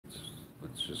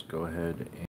just go ahead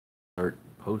and start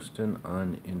posting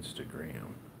on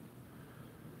Instagram.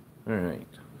 Alright,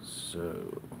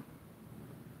 so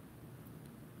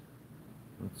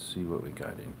let's see what we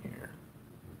got in here.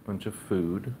 Bunch of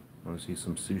food. Want to see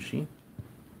some sushi?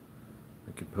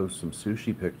 I could post some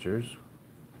sushi pictures.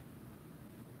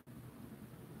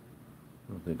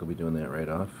 I don't think I'll be doing that right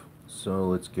off. So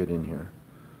let's get in here.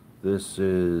 This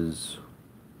is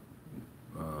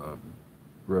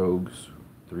Rogue's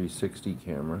 360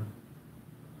 camera.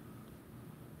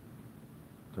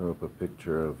 Throw up a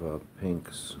picture of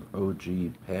Pink's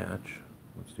OG patch.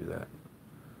 Let's do that.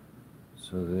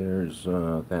 So there's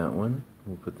that one.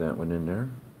 We'll put that one in there.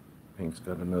 Pink's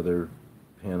got another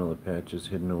panel of patches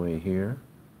hidden away here.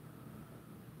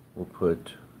 We'll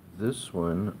put this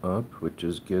one up, which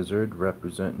is Gizzard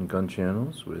representing gun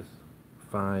channels with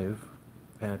 5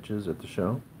 patches at the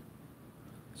show.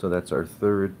 So that's our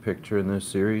 3rd picture in this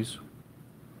series.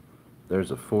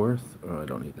 There's a 4th. Oh, I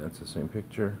don't need that. It's the same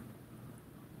picture.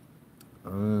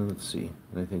 Let's see.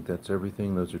 I think that's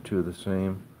everything. Those are 2 of the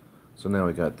same. So now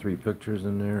we got 3 pictures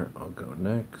in there. I'll go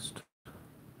next.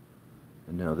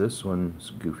 And now this one's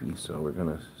goofy, so we're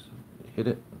going to hit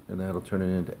it, and that'll turn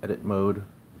it into edit mode.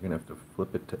 We're going to have to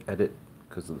flip it to edit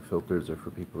because the filters are for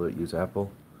people that use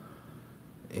Apple.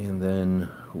 And then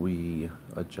we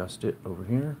adjust it over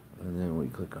here, and then we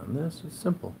click on this. It's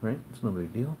simple, right? It's no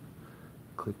big deal.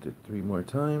 Clicked it 3 more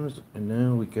times, and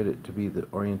now we get it to be the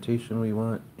orientation we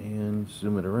want, and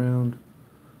zoom it around.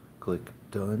 Click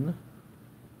done.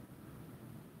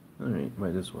 Alright,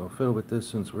 might as well fiddle with this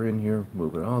since we're in here.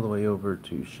 Move it all the way over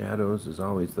to shadows is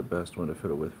always the best one to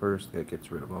fiddle with first. That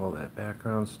gets rid of all that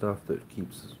background stuff that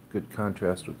keeps good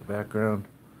contrast with the background.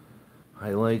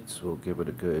 Highlights, we'll give it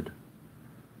a good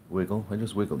wiggle. I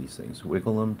just wiggle these things.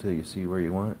 Wiggle them till you see where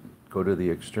you want. Go to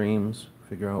the extremes,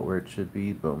 figure out where it should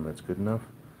be. Boom, that's good enough.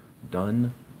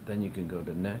 Done. Then you can go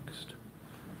to next.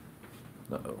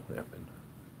 Uh-oh, what happened?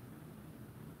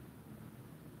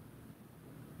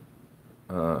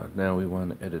 Now we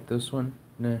want to edit this one.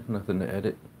 Nah, nothing to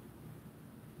edit.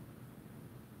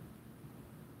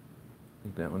 I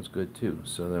think that one's good too.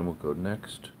 So then we'll go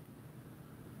next.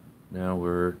 Now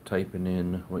we're typing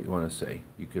in what you want to say.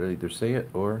 You could either say it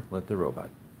or let the robot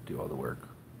do all the work.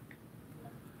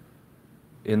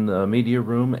 In the media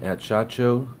room at SHOT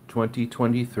Show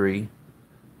 2023,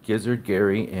 Gizzard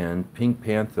Gary and Pink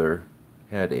Panther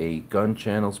had a gun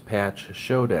channels patch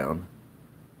showdown,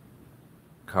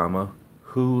 comma,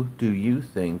 who do you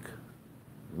think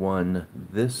won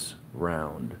this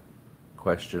round?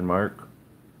 Question mark.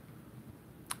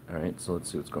 Alright, so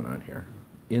let's see what's going on here.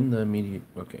 In the media...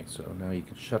 Okay, so now you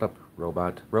can shut up,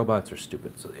 robot. Robots are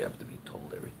stupid, so they have to be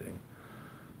told everything.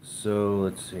 So,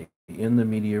 let's see. In the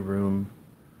media room...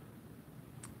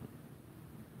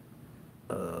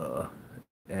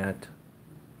 at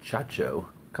Chacho.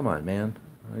 Come on, man.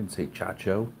 I didn't say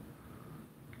Chacho.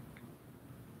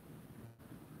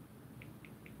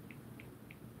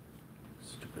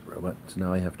 Stupid robot. So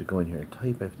now I have to go in here and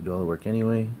type. I have to do all the work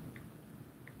anyway.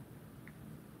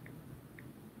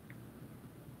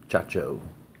 Chacho.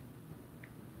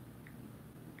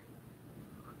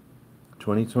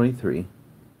 2023.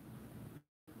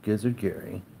 Gizzard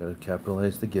Gary. Gotta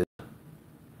capitalize the gizzard.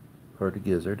 Part of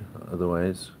gizzard.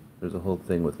 Otherwise, there's a whole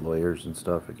thing with lawyers and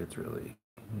stuff. It gets really...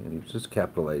 And you just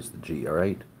capitalize the G,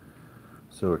 alright?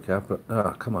 So we're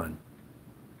come on.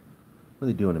 What are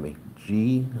they doing to me?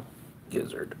 G,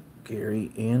 Gizzard.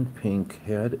 Gary and Pink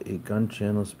had a gun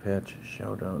channels patch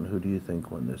showdown. Who do you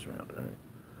think won this round? Alright.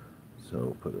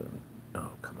 So put it in.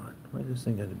 Oh, come on. Why does this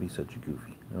thing have to be such a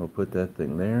goofy? I'll put that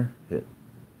thing there. Hit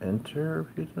enter a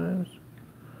few times.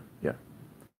 Yeah.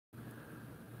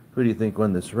 Who do you think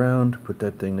won this round? Put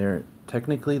that thing there.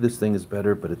 Technically, this thing is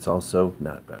better, but it's also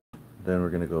not better. Then we're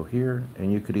going to go here,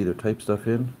 and you could either type stuff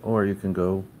in, or you can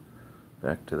go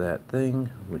back to that thing,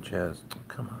 which has...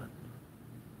 Come on.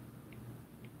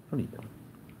 What are you doing?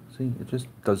 See, it just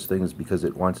does things because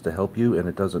it wants to help you, and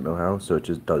it doesn't know how, so it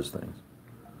just does things.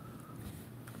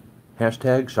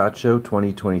 Hashtag SHOT Show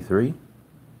 2023.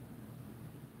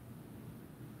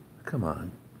 Come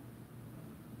on.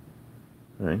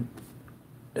 All right.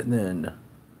 And then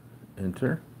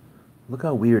enter. Look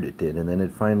how weird it did, and then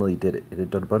it finally did it. It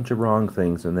had done a bunch of wrong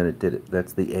things, and then it did it.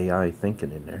 That's the AI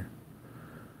thinking in there.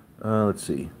 Let's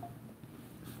see.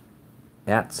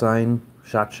 @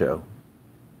 SHOT Show.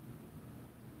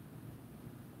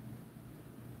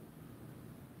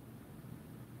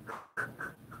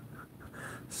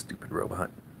 Stupid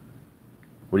robot.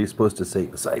 What are you supposed to say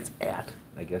besides at?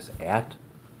 I guess at?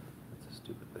 That's a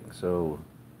stupid thing. So,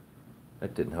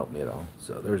 that didn't help me at all.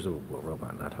 So, there's a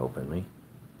robot not helping me.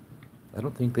 I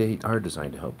don't think they are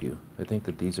designed to help you. I think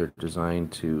that these are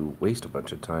designed to waste a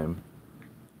bunch of time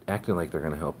acting like they're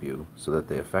going to help you so that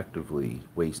they effectively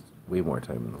waste way more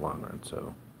time in the long run.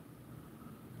 So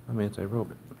I'm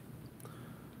anti-robot.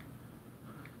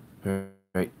 All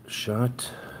right, shot,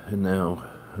 and now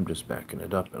I'm just backing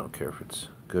it up. I don't care if it's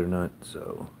good or not.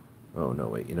 So, oh no,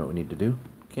 wait, you know what we need to do?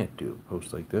 Can't do a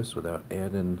post like this without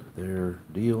adding their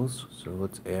deals. So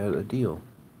let's add a deal.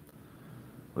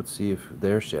 Let's see if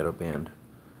their shadow band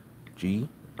GIZZARD.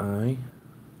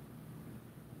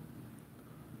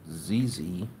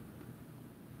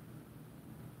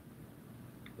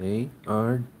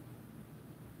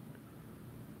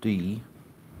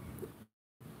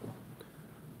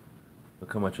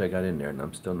 Look how much I got in there, and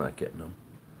I'm still not getting them.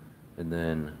 And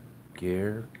then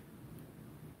Gare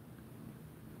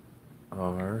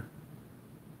R.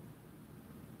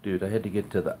 Dude, I had to get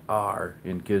to the R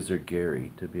in Gizzard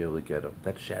Gary to be able to get them.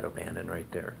 That's shadow banding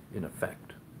right there, in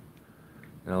effect.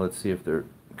 Now let's see if they're...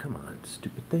 Come on,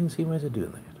 stupid things. Why is it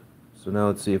doing that? So now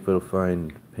let's see if it'll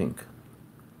find pink.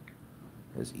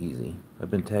 It's easy.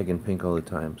 I've been tagging pink all the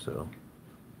time, so...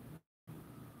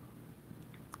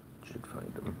 Should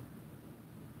find him.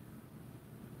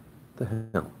 What the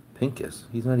hell? Pinkus.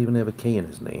 He's not even have a K in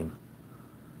his name.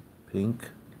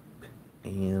 Pink.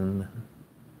 And...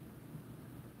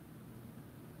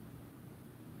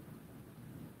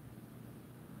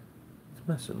 It's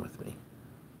messing with me.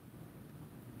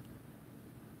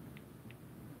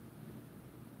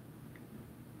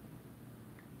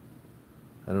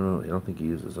 I don't know. I don't think he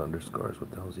uses underscores.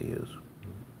 What the hell does he use?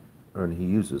 Or he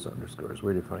uses underscores.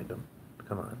 Where do you find them?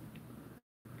 Come on.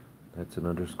 That's an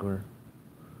underscore.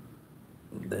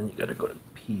 And then you gotta go to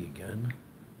P again.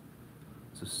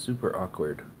 This is super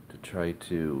awkward to try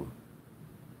to...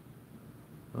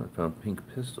 Oh, I found pink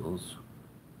pistols.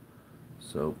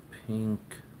 So pink...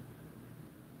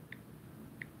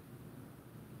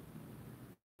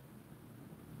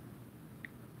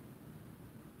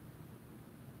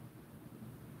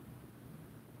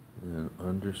 And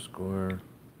underscore...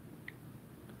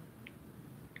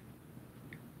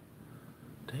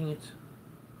 Dang it.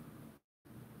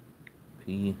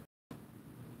 P...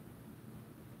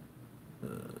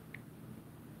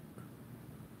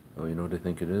 Oh, you know what I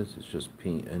think it is? It's just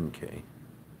PNK.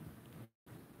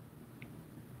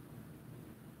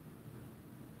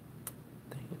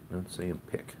 Dang it, I'm saying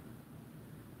pick.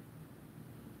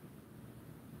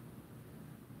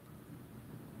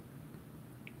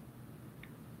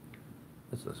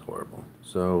 This is horrible.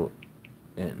 So,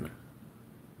 N.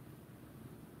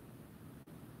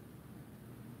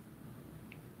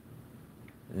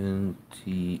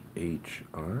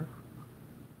 NTHR.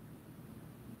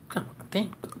 Come on,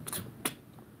 dang.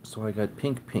 So I got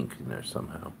pink in there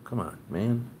somehow. Come on,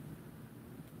 man.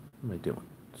 What am I doing?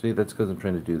 See, that's because I'm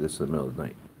trying to do this in the middle of the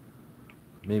night.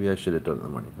 Maybe I should have done it in the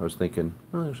morning. I was thinking,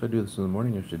 well, should I do this in the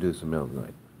morning or should I do this in the middle of the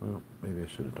night? Well, maybe I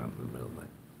should have done it in the middle of the night.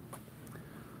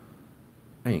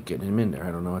 I ain't getting him in there.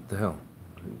 I don't know what the hell.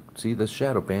 See, the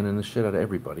shadow banning the shit out of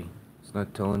everybody. It's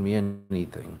not telling me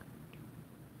anything.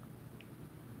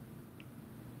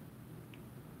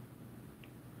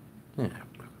 Yeah,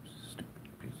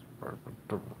 stupid piece of...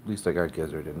 At least I got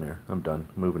Gizzard in there. I'm done.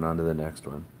 Moving on to the next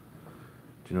one.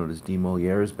 Do you notice D.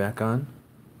 Moliere is back on?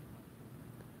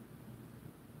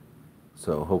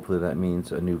 So hopefully that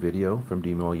means a new video from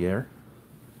D. Moliere.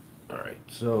 Alright,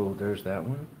 so there's that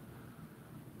one.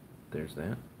 There's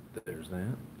that. There's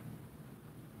that.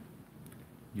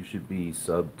 You should be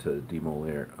subbed to D.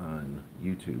 Moliere on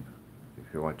YouTube. If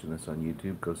you're watching this on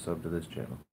YouTube, go sub to this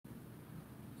channel.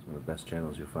 It's one of the best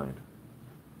channels you'll find.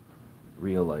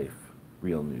 Real life,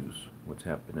 real news, what's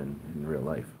happening in real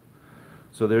life.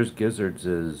 So there's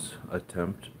Gizzard's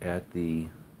attempt at the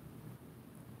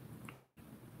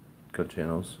cut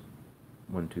channels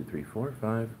 1, 2, 3, 4,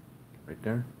 5, right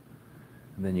there.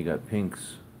 And then you got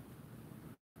Pink's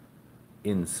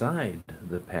inside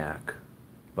the pack,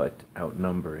 but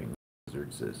outnumbering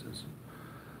Gizzard's is.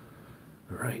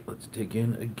 Alright, let's dig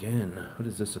in again. What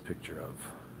is this a picture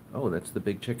of? Oh, that's the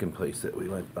big chicken place that we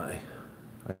went by.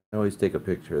 I always take a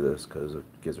picture of this because of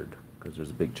Gizzard, because there's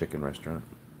a big chicken restaurant.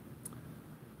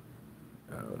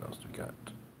 What else do we got?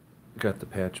 We got the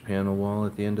patch panel wall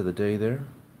at the end of the day there.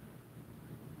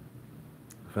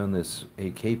 I found this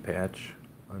AK patch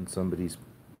on somebody's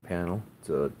panel. It's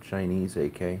a Chinese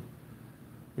AK.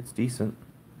 It's decent.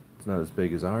 It's not as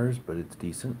big as ours, but it's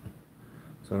decent.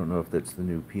 So I don't know if that's the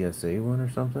new PSA one or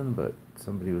something, but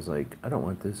somebody was like, I don't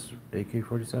want this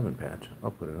AK-47 patch.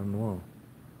 I'll put it on the wall.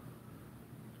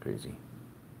 It's crazy.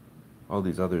 All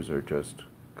these others are just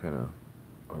kind of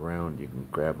around. You can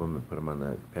grab them and put them on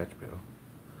that patch panel.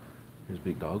 Here's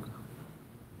Big Dog.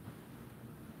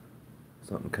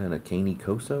 something kind of Caney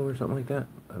Coso or something like that.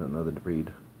 I don't know the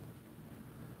breed.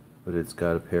 But it's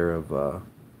got a pair of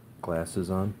glasses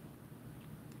on.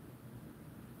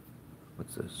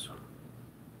 What's this?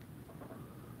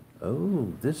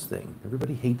 Oh, this thing.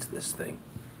 Everybody hates this thing.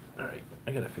 Alright,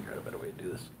 I gotta figure out a better way to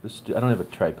do this. I don't have a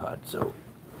tripod, so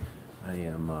I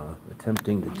am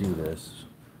attempting to do this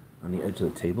on the edge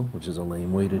of the table, which is a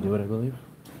lame way to do it, I believe.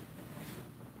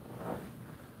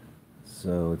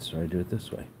 So let's try to do it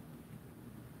this way.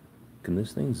 Can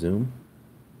this thing zoom?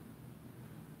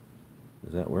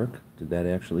 Does that work? Did that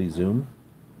actually zoom?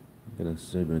 I'm gonna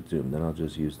zoom it, zoom. Then I'll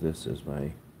just use this as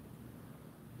my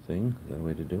thing. Is that a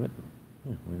way to do it?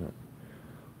 Yeah, why not?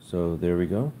 So there we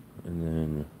go. And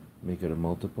then make it a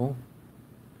multiple.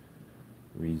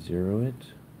 Re-zero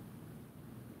it.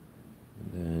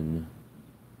 And then,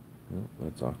 oh,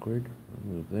 that's awkward.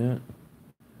 Remove that.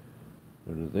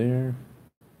 Go to there.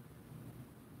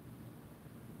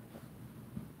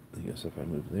 I guess if I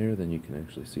move there, then you can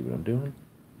actually see what I'm doing.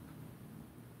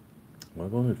 Why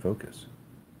won't it focus?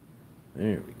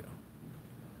 There we go.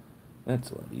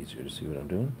 That's a lot easier to see what I'm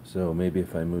doing. So maybe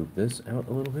if I move this out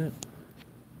a little bit.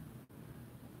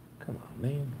 Come on,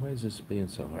 man. Why is this being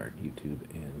so hard? YouTube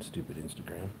and stupid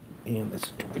Instagram. And this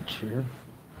stupid chair.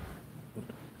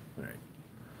 Alright.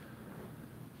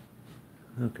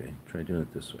 Okay, try doing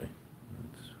it this way.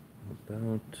 It's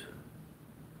about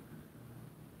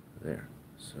there.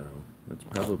 So that's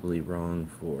probably wrong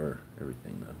for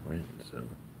everything though, right? So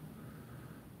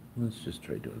let's just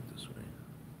try doing it this way.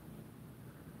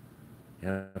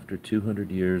 After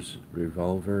 200 years,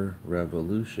 revolver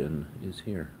revolution is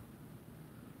here.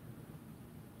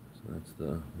 So that's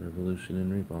the revolution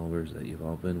in revolvers that you've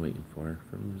all been waiting for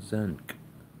from Zenk.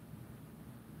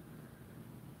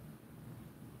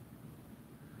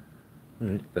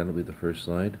 Alright, that'll be the first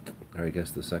slide. Or I guess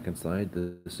the second slide.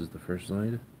 This is the first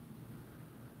slide.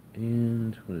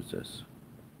 And what is this?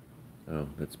 Oh,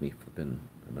 that's me flipping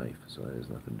a knife, so that has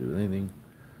nothing to do with anything.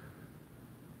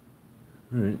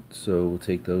 Alright, so we'll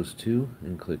take those two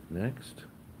and click next.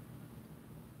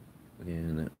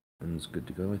 And that one's good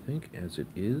to go, I think, as it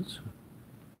is.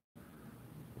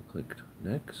 We'll click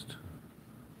next.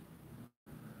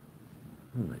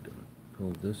 What am I doing?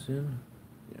 Pull this in.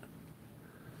 Yeah.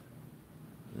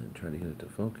 And try to get it to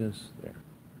focus. There.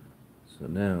 So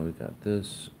now we got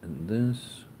this and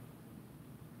this.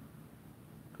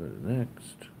 Go to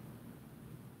next.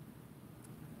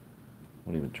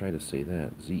 Won't even try to say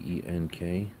that.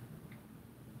 Z-E-N-K.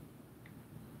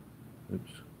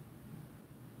 Oops.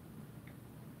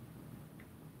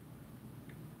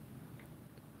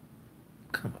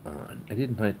 Come on. I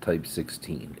did not type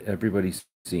 16. Everybody's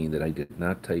seeing that I did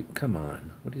not type. Come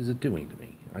on. What is it doing to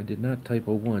me? I did not type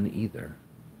a 1 either.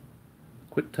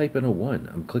 Quit typing a 1.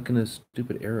 I'm clicking a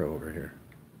stupid arrow over here.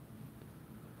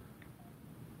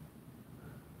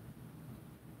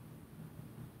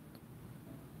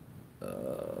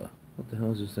 What the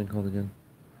hell is this thing called again?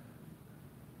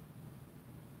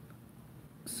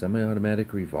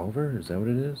 Semi-automatic revolver? Is that what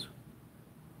it is?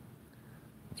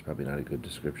 That's probably not a good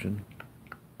description.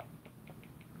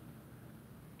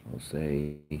 I'll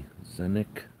say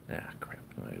Zenik. Ah, crap.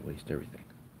 I waste everything.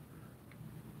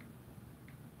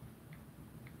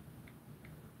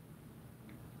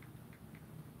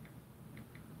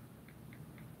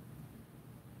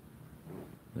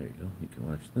 There you go. You can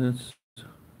watch this.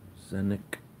 Zenik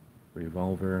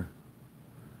revolver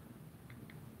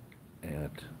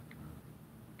at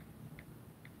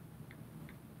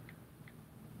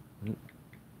oops.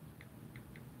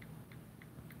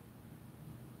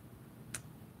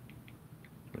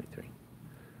 23.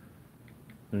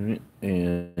 All right,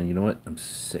 and you know what? I'm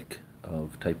sick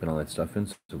of typing all that stuff in,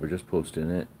 so we're just posting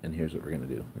it, and here's what we're going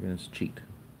to do. We're going to cheat.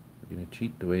 We're going to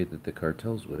cheat the way that the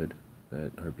cartels would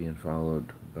that are being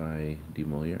followed by De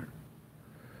Moliere.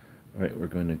 All right, we're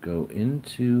going to go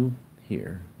into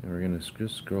here, and we're going to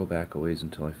just scroll back a ways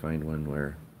until I find one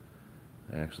where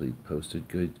I actually posted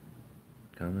good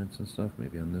comments and stuff,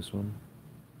 maybe on this one.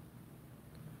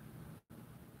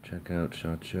 Check out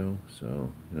SHOT Show.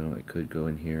 So, you know, I could go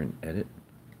in here and edit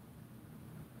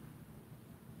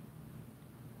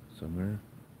somewhere.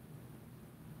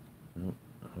 Nope.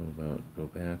 How about go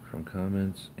back from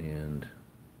comments and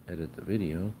edit the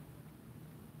video.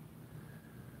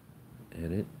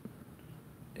 Edit.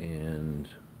 And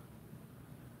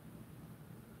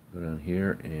go down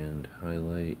here and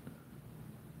highlight.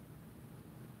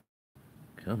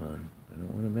 Come on. I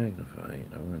don't want to magnify.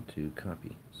 I want to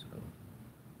copy. So.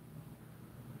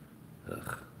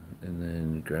 Ugh. And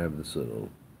then grab this little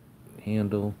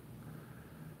handle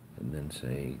and then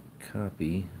say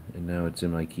copy, and now it's in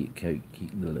my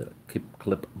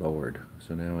clipboard.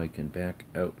 So now I can back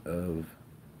out of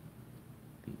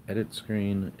the edit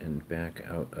screen and back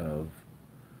out of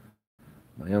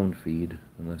my own feed,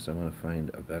 unless I want to find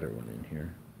a better one in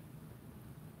here.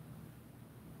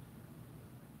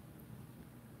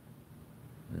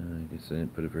 I guess I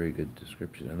didn't put a very good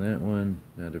description on that one.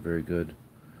 Not a very good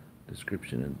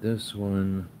description in this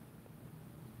one.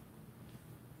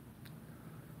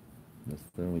 That's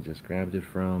the one we just grabbed it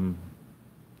from.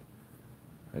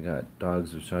 I got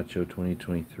Dogs of SHOT Show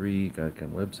 2023. Got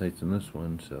kind of websites in this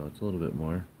one, so it's a little bit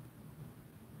more.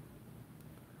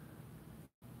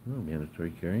 Oh,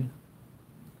 mandatory carry.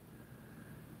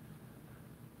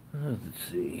 Let's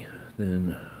see.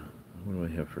 Then, what do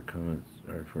I have for comments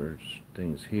or for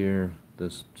things here?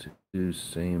 This two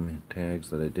same tags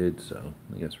that I did, so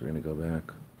I guess we're going to go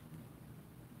back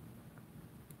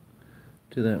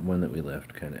to that one that we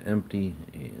left kind of empty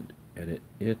and edit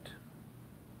it.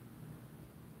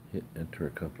 Hit enter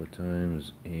a couple of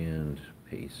times and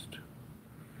paste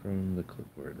from the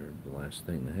clipboard, or the last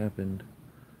thing that happened.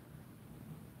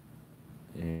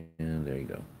 And there you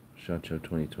go. SHOT Show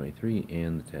 2023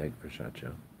 and the tag for SHOT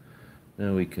Show.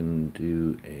 Now we can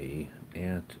do a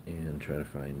 @ and try to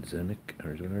find Zenek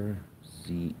or whatever.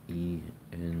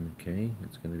 Z-E-N-K.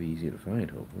 It's going to be easy to find,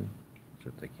 hopefully.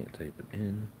 Except I can't type it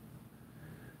in.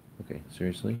 Okay,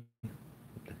 seriously?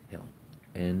 What the hell?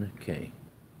 N-K.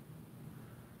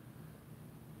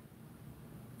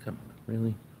 Come on,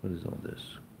 really? What is all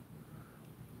this?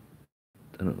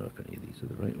 I don't know if any of these are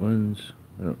the right ones.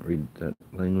 I don't read that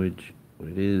language, what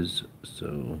it is,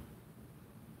 so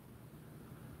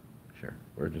sure,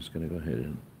 we're just going to go ahead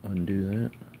and undo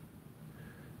that.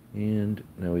 And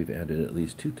now we've added at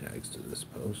least 2 tags to this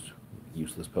post.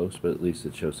 Useless post, but at least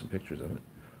it shows some pictures of it.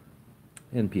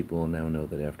 And people will now know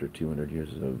that after 200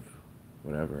 years of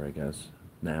whatever, I guess,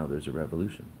 now there's a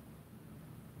revolution.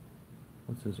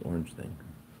 What's this orange thing?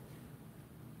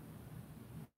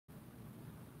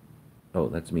 Oh,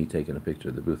 that's me taking a picture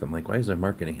of the booth. I'm like, why does their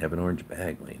marketing have an orange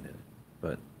bag laying in it?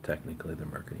 But technically their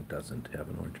marketing doesn't have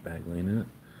an orange bag laying in it.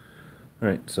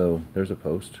 Alright, so there's a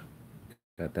post.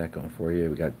 Got that going for you.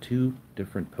 We got 2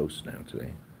 different posts now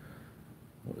today.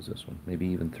 What was this one? Maybe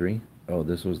even 3? Oh,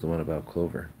 this was the one about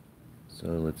Clover. So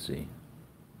let's see.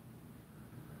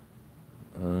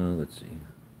 Let's see.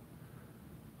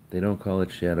 They don't call it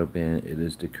shadow ban, it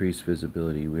is decreased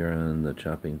visibility. We are on the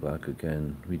chopping block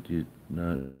again. We do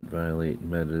not violate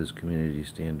Meta's community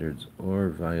standards or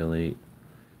violate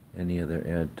any other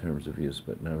ad terms of use,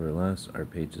 but nevertheless, our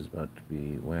page is about to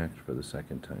be whacked for the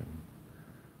 2nd time.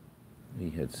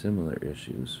 We had similar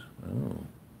issues. Oh,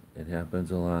 it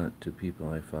happens a lot to people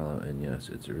I follow, and yes,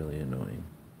 it's really annoying.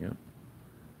 Yep.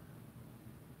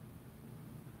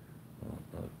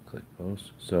 I'll click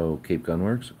post. So, Cape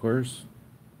Gunworks, of course.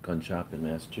 Gun shop in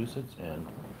Massachusetts, and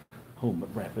home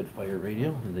of Rapid Fire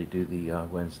Radio. They do the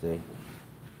Wednesday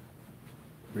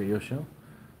radio show.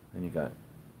 And you got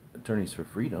Attorneys for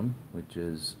Freedom, which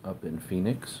is up in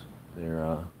Phoenix. They're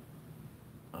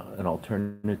an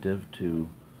alternative to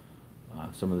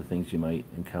some of the things you might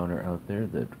encounter out there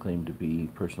that claim to be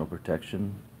personal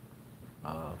protection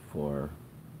for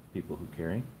people who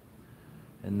carry.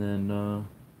 And then a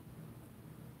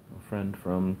friend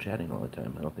from chatting all the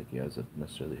time. I don't think he has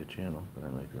necessarily a channel, but I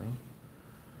might be wrong.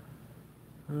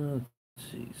 Let's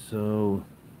see. So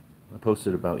I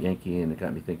posted about Yankee, and it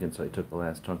got me thinking. So I took the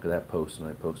last chunk of that post and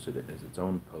I posted it as its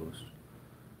own post.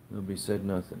 Nobody said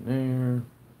nothing there.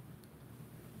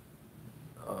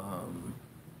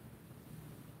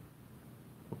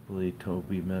 Hopefully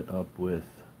Toby met up with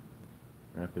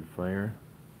Rapid Fire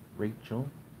Rachel.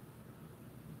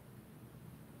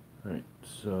 Alright,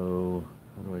 so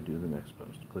how do I do the next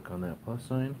post? Click on that plus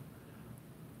sign.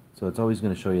 So it's always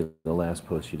going to show you the last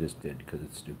post you just did because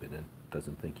it's stupid and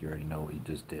doesn't think you already know what you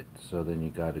just did. So then you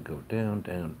got to go down,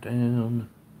 down, down.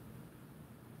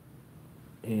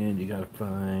 And you got to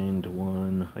find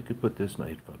one. I could put this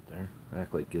knife up there.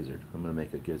 Act like Gizzard. I'm going to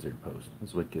make a Gizzard post.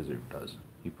 This is what Gizzard does.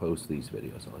 He posts these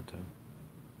videos all the time.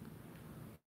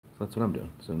 So that's what I'm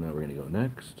doing. So now we're going to go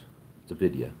next. It's a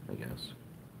video, I guess.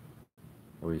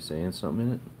 Are we saying something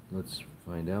in it? Let's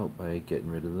find out by getting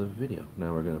rid of the video.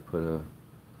 Now we're going to put a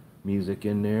music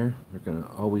in there. We're going to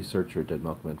always search for Dead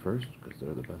Milkmen first because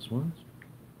they're the best ones.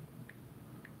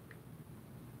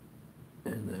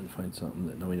 And then find something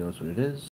that nobody knows what it is.